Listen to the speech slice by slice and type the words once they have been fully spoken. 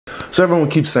So everyone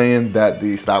keeps saying that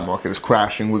the stock market is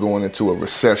crashing, we're going into a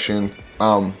recession,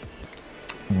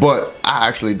 but I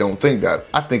actually don't think that.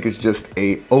 I think it's just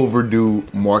a overdue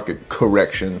market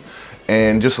correction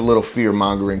and just a little fear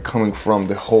mongering coming from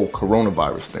the whole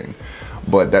coronavirus thing.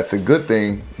 But that's a good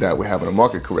thing that we're having a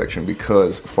market correction,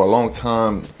 because for a long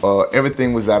time,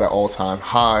 everything was at an all-time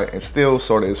high and still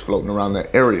sort of is floating around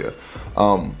that area.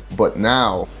 But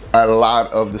now, a lot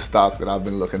of the stocks that I've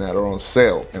been looking at are on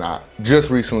sale, and I just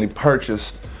recently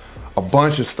purchased a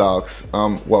bunch of stocks,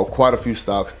 well, quite a few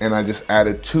stocks, and I just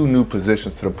added 2 new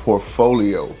positions to the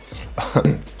portfolio.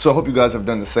 So I hope you guys have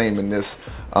done the same in this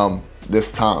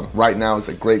time. Right now is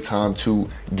a great time to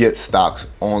get stocks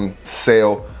on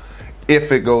sale.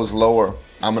 If it goes lower,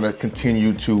 I'm gonna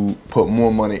continue to put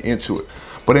more money into it.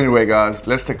 But anyway, guys,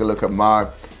 let's take a look at my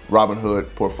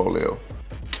Robinhood portfolio.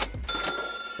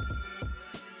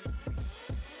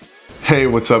 Hey,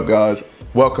 what's up, guys?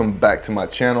 Welcome back to my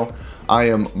channel. I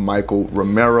am Michael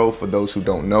Romero. For those who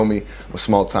don't know me, I'm a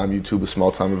small-time YouTuber,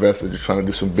 small-time investor, just trying to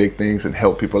do some big things and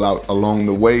help people out along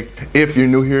the way. If you're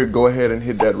new here, go ahead and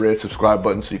hit that red subscribe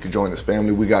button so you can join this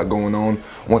family we got going on.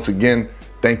 Once again,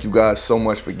 thank you guys so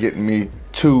much for getting me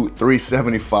to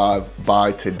 375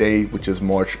 by today, which is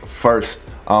March 1st.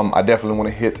 I definitely want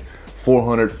to hit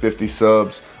 450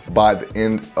 subs by the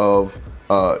end of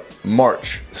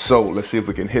March. So let's see if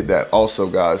we can hit that. Also,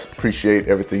 guys, appreciate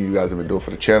everything you guys have been doing for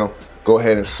the channel. Go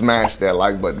ahead and smash that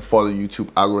like button for the YouTube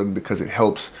algorithm, because it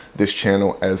helps this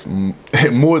channel as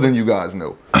more than you guys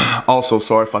know. Also,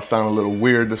 sorry if I sound a little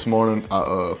weird this morning.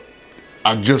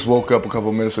 I just woke up a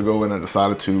couple minutes ago and I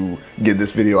decided to get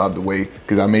this video out of the way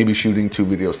because I may be shooting 2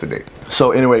 videos today.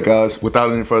 So anyway, guys,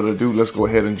 without any further ado, let's go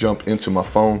ahead and jump into my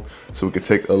phone so we can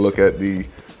take a look at the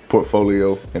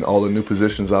portfolio and all the new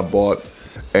positions I bought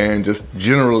and just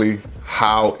generally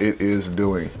how it is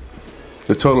doing.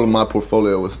 The total of my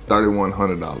portfolio was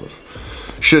 $3,100.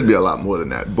 Should be a lot more than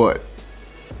that, but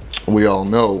we all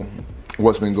know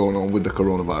what's been going on with the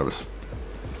coronavirus.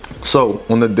 So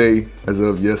on the day as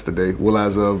of yesterday, well,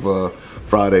 as of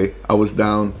Friday, I was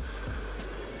down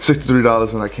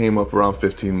 $63 and I came up around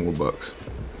 15 more bucks.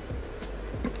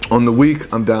 On the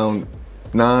week, I'm down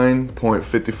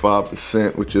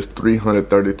 9.55%, which is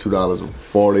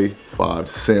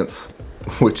 $332.45,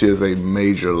 which is a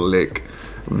major lick.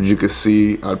 As you can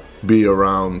see, I'd be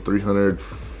around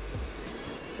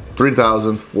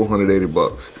 3,480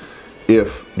 bucks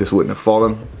if this wouldn't have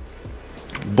fallen.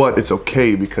 But it's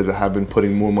okay because I have been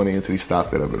putting more money into these stocks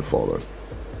that have been falling.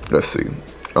 Let's see.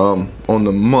 On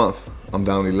the month, I'm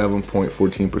down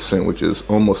 11.14%, which is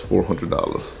almost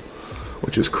 $400,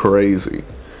 which is crazy.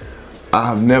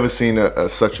 I've never seen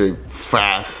such a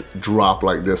fast drop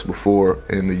like this before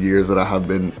in the years that I have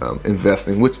been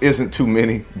investing, which isn't too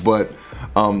many, but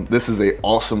this is an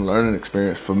awesome learning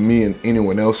experience for me and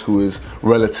anyone else who is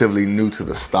relatively new to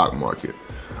the stock market.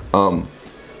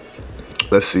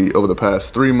 Let's see, over the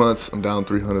past 3 months, I'm down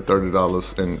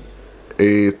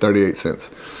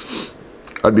 $330.38.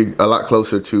 I'd be a lot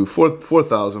closer to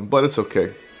 4,000, but it's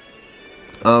okay.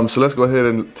 So let's go ahead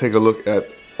and take a look at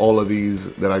all of these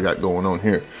that I got going on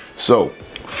here. So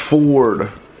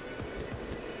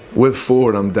with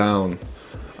Ford, I'm down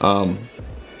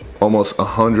almost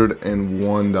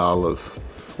 $101.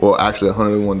 Well, actually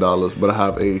 $101, but I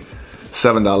have a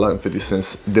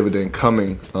 $7.50 dividend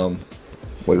coming.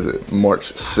 What is it?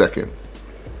 March 2nd.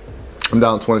 I'm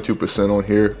down 22% on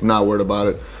here. I'm not worried about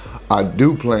it. I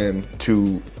do plan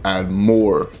to add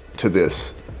more to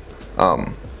this,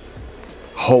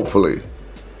 hopefully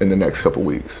in the next couple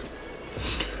weeks.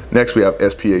 Next, we have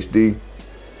SPHD,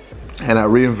 and I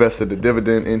reinvested the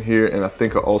dividend in here, and I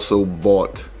think I also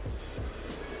bought,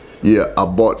 I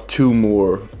bought 2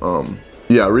 more. I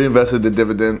reinvested the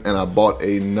dividend and I bought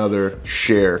another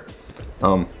share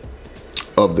of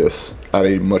this at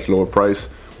a much lower price,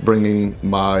 bringing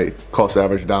my cost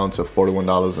average down to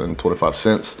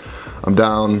 $41.25. I'm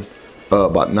down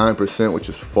about 9%, which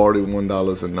is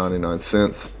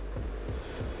 $41.99.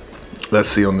 Let's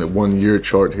see on the 1-year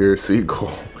chart here. See,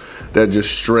 that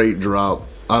just straight drop.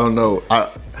 I don't know.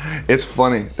 It's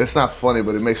funny. It's not funny,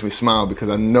 but it makes me smile because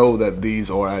I know that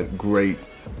these are at great,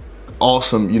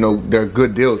 awesome, they're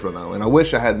good deals right now. And I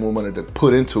wish I had more money to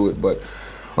put into it, but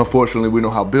unfortunately, we know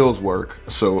how bills work,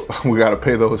 so we got to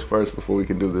pay those first before we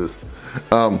can do this.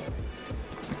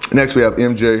 Next, we have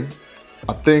MJ.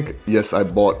 I think, yes, I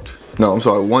bought, no, I'm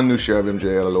sorry, 1 new share of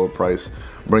MJ at a lower price,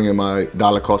 bringing my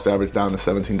dollar cost average down to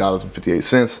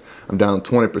 $17.58. I'm down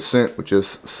 20%, which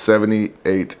is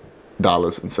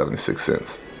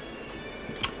 $78.76.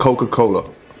 Coca-Cola.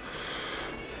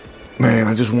 Man,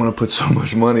 I just want to put so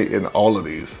much money in all of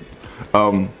these.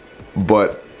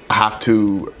 But I have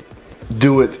to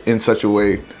do it in such a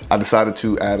way. I decided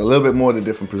to add a little bit more to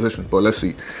different positions, but let's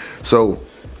see. So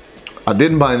I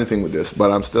didn't buy anything with this,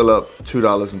 but I'm still up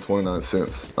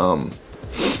 $2.29.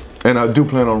 And I do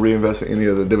plan on reinvesting any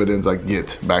of the dividends I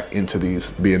get back into these,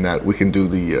 being that we can do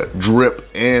the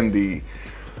drip and the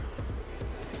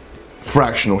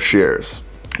fractional shares.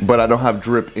 But I don't have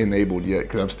drip enabled yet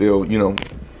because I'm still, you know,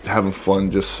 having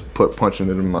fun just punching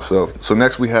it in myself. So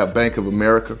next we have Bank of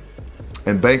America.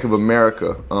 And Bank of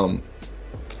America, I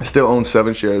still own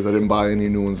 7 shares. I didn't buy any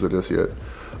new ones of this yet.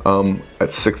 I'm up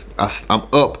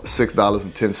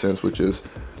 $6.10, which is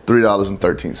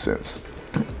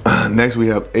 $3.13. Next we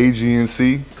have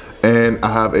AGNC, and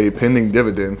I have a pending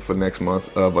dividend for next month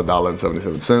of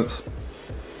 $1.77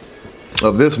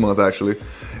 of this month actually.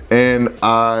 And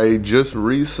I just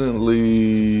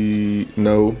recently,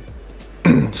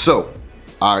 so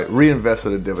I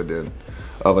reinvested a dividend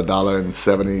of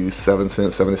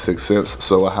 $1.77, 76 cents.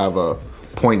 So I have a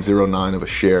 0.09 of a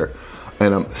share,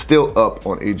 and I'm still up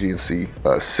on AGNC,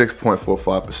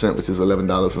 6.45%, which is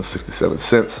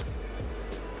 $11.67.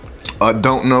 I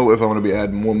don't know if I'm gonna be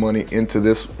adding more money into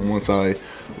this once I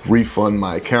refund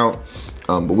my account,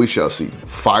 but we shall see.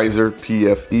 Pfizer,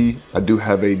 PFE, I do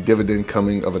have a dividend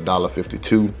coming of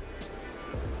 $1.52.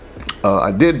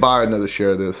 I did buy another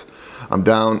share of this. I'm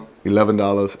down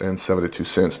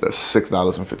 $11.72. That's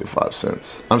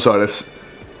 $6.55. I'm sorry, that's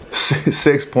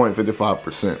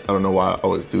 6.55%. I don't know why I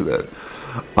always do that.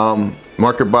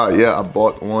 Market buy, yeah, I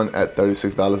bought one at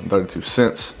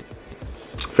 $36.32,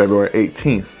 February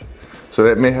 18th. So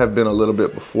that may have been a little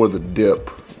bit before the dip,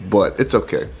 but it's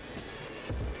okay.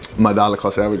 My dollar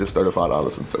cost average is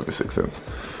 $35.76.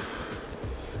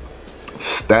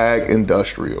 Stag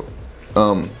Industrial.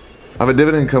 I have a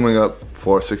dividend coming up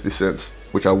for 60 cents,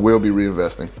 which I will be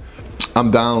reinvesting. I'm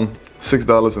down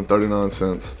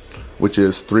 $6.39, which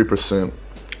is 3%,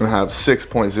 and I have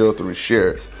 6.03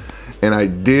 shares. And I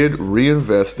did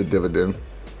reinvest the dividend,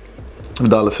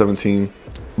 $1.17.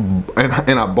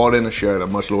 And I bought in a share at a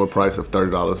much lower price of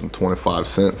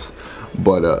 $30.25,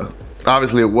 but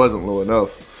obviously it wasn't low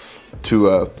enough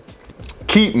to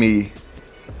keep me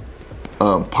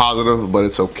positive, but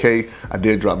it's okay. I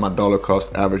did drop my dollar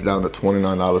cost average down to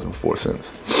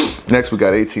 $29.04. Next we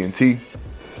got AT&T.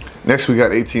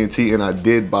 And I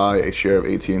did buy a share of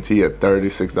AT&T at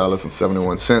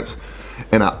 $36.71,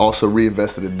 and I also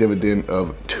reinvested a dividend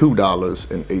of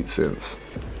 $2.08.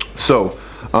 So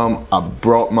I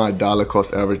brought my dollar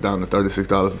cost average down to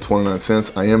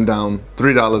 $36.29. I am down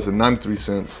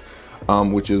 $3.93,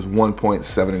 which is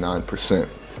 1.79%.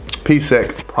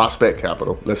 PSEC, Prospect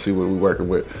Capital, let's see what we're working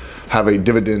with, have a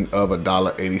dividend of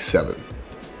 $1.87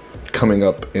 coming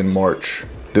up in March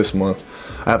this month.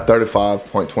 I have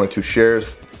 35.22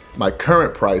 shares. My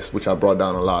current price, which I brought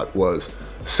down a lot, was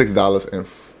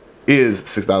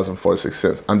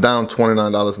 $6.46. I'm down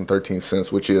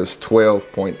 $29.13, which is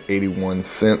 12.81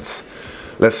 cents.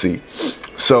 Let's see.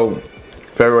 So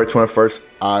February 21st,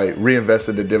 I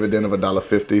reinvested the dividend of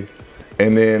 $1.50.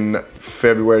 And then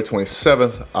February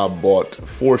 27th, I bought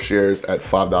 4 shares at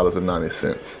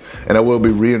 $5.90. And I will be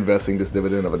reinvesting this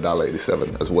dividend of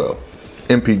 $1.87 as well.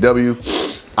 MPW,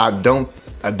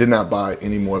 I did not buy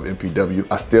any more of MPW.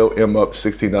 I still am up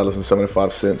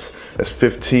 $16.75. That's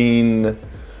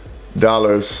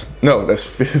that's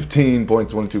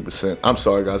 15.22%. I'm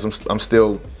sorry guys, I'm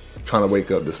still trying to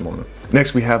wake up this morning.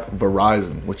 Next we have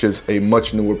Verizon, which is a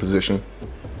much newer position.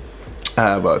 I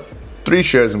have 3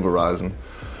 shares in Verizon.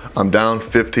 I'm down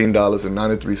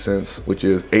 $15.93, which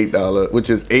is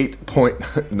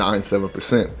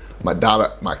 $8.97%.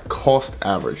 My cost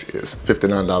average is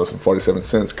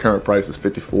 $59.47. Current price is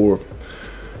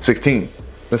 $54.16.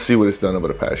 Let's see what it's done over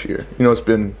the past year. You know, it's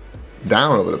been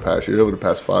down over the past year. Over the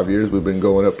past 5 years, we've been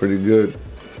going up pretty good.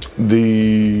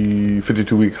 The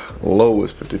 52-week low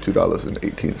is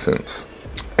 $52.18.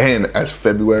 And as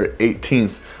February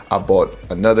 18th, I bought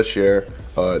another share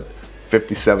at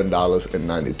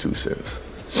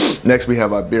 $57.92. Next, we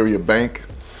have Iberia Bank.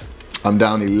 I'm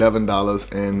down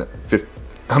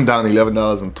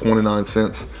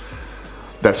 $11.29.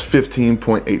 That's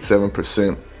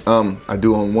 15.87%. I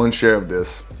do own 1 share of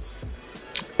this,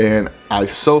 and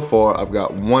so far I've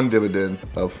got 1 dividend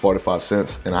of 45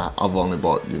 cents, and I've only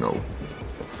bought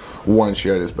 1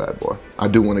 share of this bad boy. I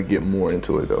do want to get more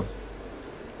into it though.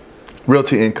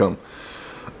 Realty Income,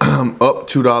 up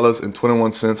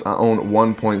 $2.21. I own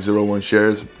 1.01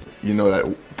 shares. You know that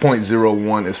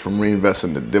 0.01 is from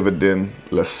reinvesting the dividend.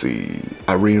 Let's see,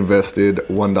 I reinvested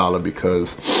 $1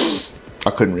 because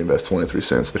I couldn't reinvest 23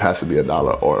 cents. It has to be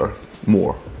 $1 or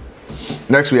more.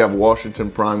 Next we have Washington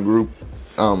Prime Group.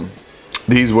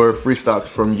 These were free stocks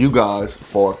from you guys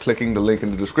for clicking the link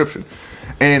in the description.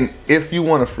 And if you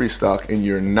want a free stock and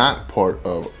you're not part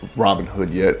of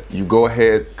Robinhood yet, you go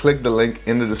ahead, click the link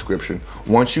in the description.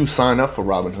 Once you sign up for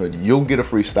Robinhood, you'll get a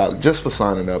free stock just for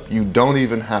signing up. You don't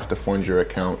even have to fund your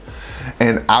account,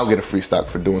 and I'll get a free stock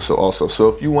for doing so also. So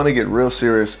if you want to get real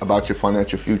serious about your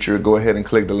financial future, go ahead and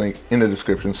click the link in the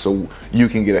description so you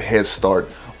can get a head start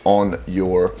on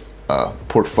your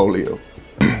portfolio.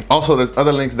 Also, there's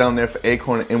other links down there for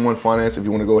Acorn and M1 Finance if you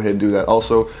want to go ahead and do that.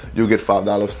 Also, you'll get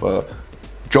 $5 for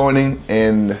joining,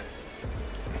 and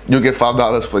you'll get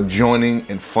 $5 for joining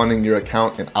and funding your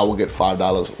account, and I will get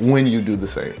 $5 when you do the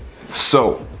same.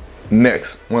 So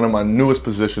next, one of my newest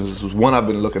positions, this is one I've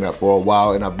been looking at for a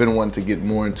while, and I've been wanting to get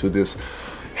more into this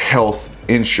health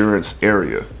insurance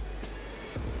area,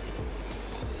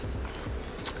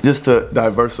 just to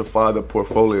diversify the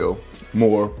portfolio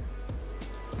more.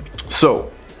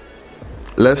 So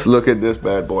let's look at this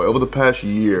bad boy. Over the past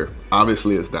year,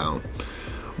 obviously it's down,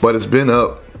 but it's been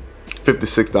up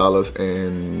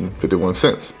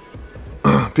 $56.51.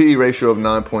 PE ratio of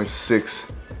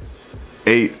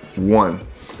 9.681,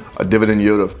 a dividend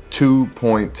yield of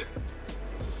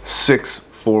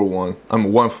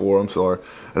 2.641. 14, I'm sorry,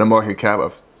 and a market cap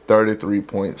of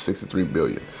 33.63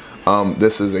 billion.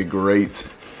 This is a great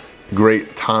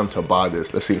time to buy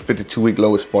this. Let's see, the 52-week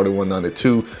low is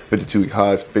 41.92, 52-week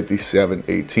high is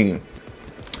 57.18.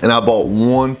 And I bought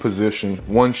one position,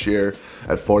 one share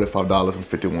at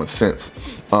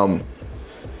 $45.51.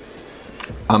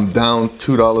 I'm down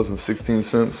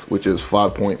 $2.16, which is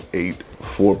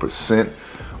 5.84%.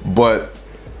 But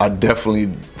I definitely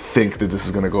think that this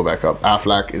is going to go back up.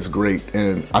 Aflac is great,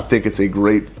 and I think it's a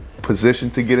great position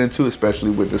to get into,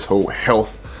 especially with this whole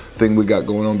health thing we got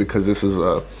going on, because this is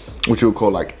what you would call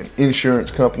like an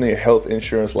insurance company, a health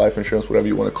insurance, life insurance, whatever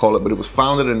you want to call it. But it was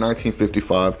founded in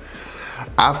 1955.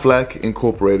 Aflac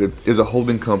Incorporated is a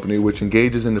holding company which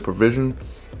engages in the provision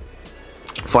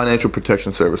financial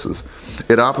protection services.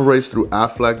 It operates through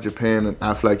Aflac Japan and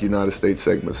Aflac United States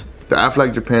segments. The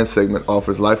Aflac Japan segment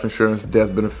offers life insurance,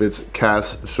 death benefits,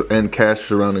 cash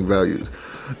surrounding values.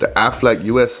 The Aflac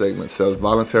US segment sells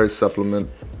voluntary supplemental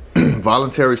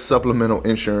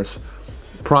insurance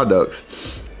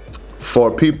products for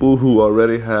people who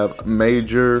already have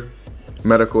major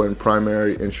medical and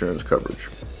primary insurance coverage.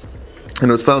 And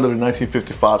it was founded in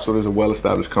 1955, so it is a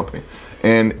well-established company.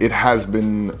 And it has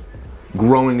been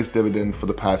growing its dividend for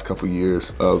the past couple of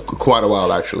years, quite a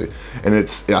while actually. And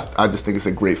I just think it's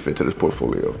a great fit to this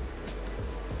portfolio.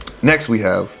 Next we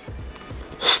have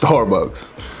Starbucks.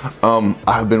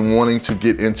 I've been wanting to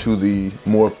get into the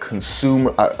more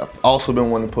consumer. I've also been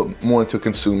wanting to put more into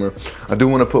consumer. I do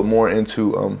want to put more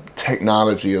into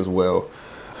technology as well.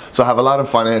 So I have a lot in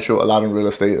financial, a lot in real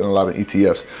estate, and a lot in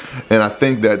ETFs. And I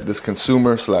think that this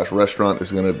consumer / restaurant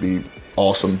is going to be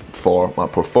awesome for my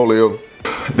portfolio.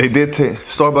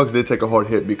 Starbucks did take a hard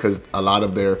hit because a lot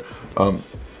of their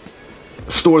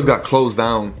stores got closed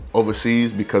down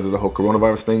overseas because of the whole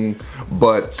coronavirus thing.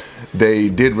 But they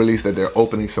did release that they're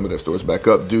opening some of their stores back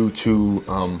up due to,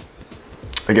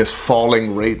 I guess,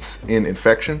 falling rates in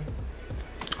infection.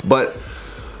 But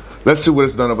let's see what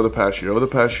it's done over the past year. Over the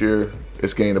past year,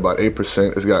 it's gained about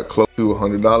 8%. It's got close to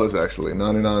 $100 actually,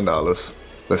 $99.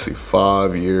 Let's see,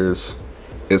 5 years.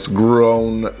 It's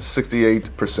grown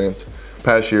 68%.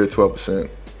 Past year, 12%.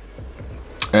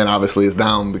 And obviously it's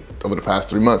down over the past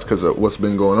 3 months because of what's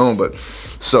been going on. But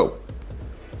so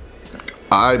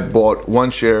I bought one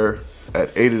share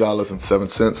at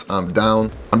 $80.07. I'm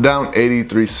down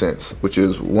 83 cents, which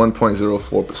is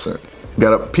 1.04%.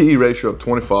 Got a PE ratio of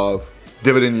 25,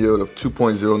 dividend yield of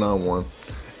 2.091.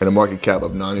 and a market cap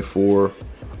of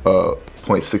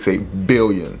 94.68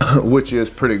 billion, which is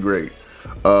pretty great.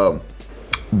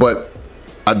 But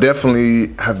I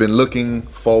definitely have been looking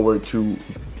forward to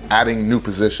adding new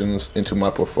positions into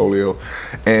my portfolio,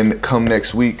 and come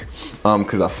next week,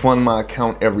 because I fund my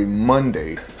account every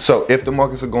Monday. So if the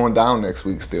markets are going down next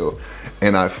week still,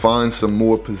 and I find some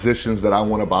more positions that I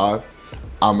want to buy,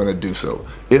 I'm gonna do so.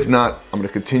 If not, I'm gonna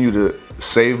continue to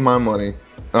save my money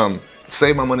in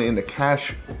the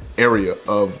cash area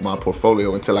of my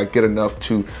portfolio until I get enough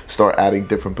to start adding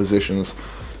different positions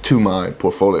to my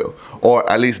portfolio, or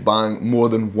at least buying more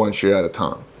than one share at a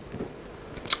time.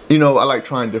 You know, I like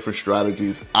trying different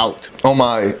strategies out on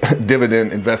my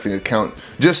dividend investing account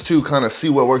just to kind of see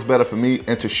what works better for me,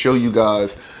 and to show you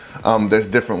guys there's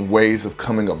different ways of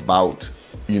coming about,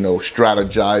 you know,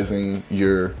 strategizing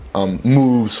your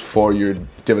moves for your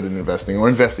dividend investing or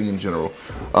investing in general.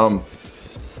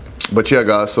 But yeah,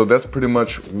 guys, so that's pretty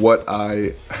much what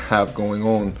I have going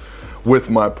on with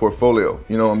my portfolio.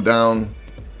 You know, I'm down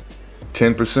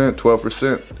 10%,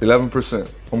 12%,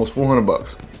 11%, almost 400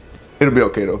 bucks. It'll be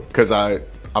okay though, because I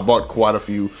bought quite a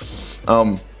few.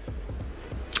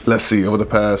 Let's see, over the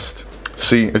past,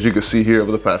 as you can see here,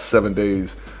 over the past 7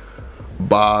 days,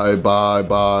 buy.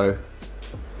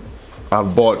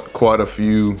 I've bought quite a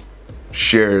few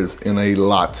shares in a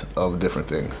lot of different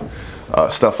things.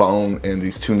 Stuff I own in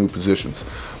these 2 new positions.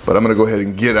 But I'm gonna go ahead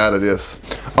and get out of this.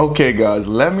 Okay guys,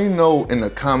 let me know in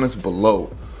the comments below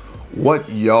what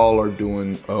y'all are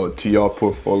doing to your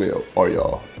portfolio. Are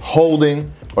y'all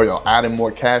holding? Are y'all adding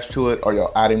more cash to it? Are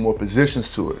y'all adding more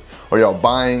positions to it? Are y'all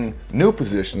buying new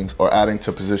positions or adding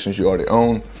to positions you already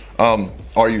own?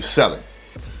 Are you selling?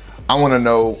 I wanna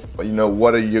know,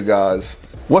 what are you guys,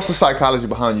 what's the psychology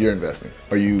behind your investing?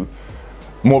 Are you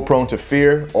more prone to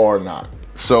fear or not?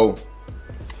 So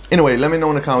anyway, let me know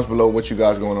in the comments below what you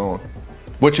guys got going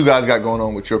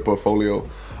on with your portfolio.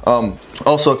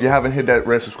 Also, if you haven't hit that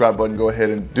red subscribe button, go ahead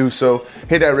and do so.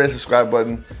 Hit that red subscribe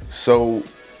button so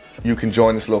you can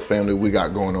join this little family we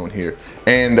got going on here.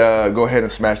 And go ahead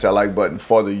and smash that like button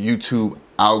for the YouTube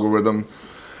algorithm,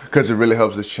 because it really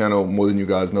helps this channel more than you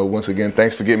guys know. Once again,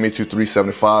 thanks for getting me to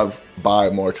 375 by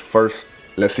March 1st.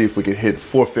 Let's see if we can hit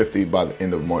 450 by the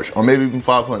end of March, or maybe even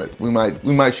 500. We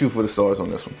might shoot for the stars on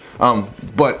this one.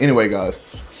 But anyway, guys,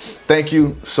 thank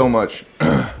you so much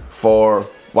for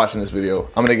watching this video.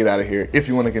 I'm gonna get out of here. If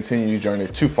you want to continue your journey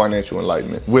to financial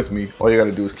enlightenment with me, all you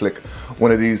gotta do is click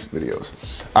one of these videos.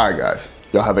 All right, guys,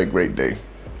 y'all have a great day.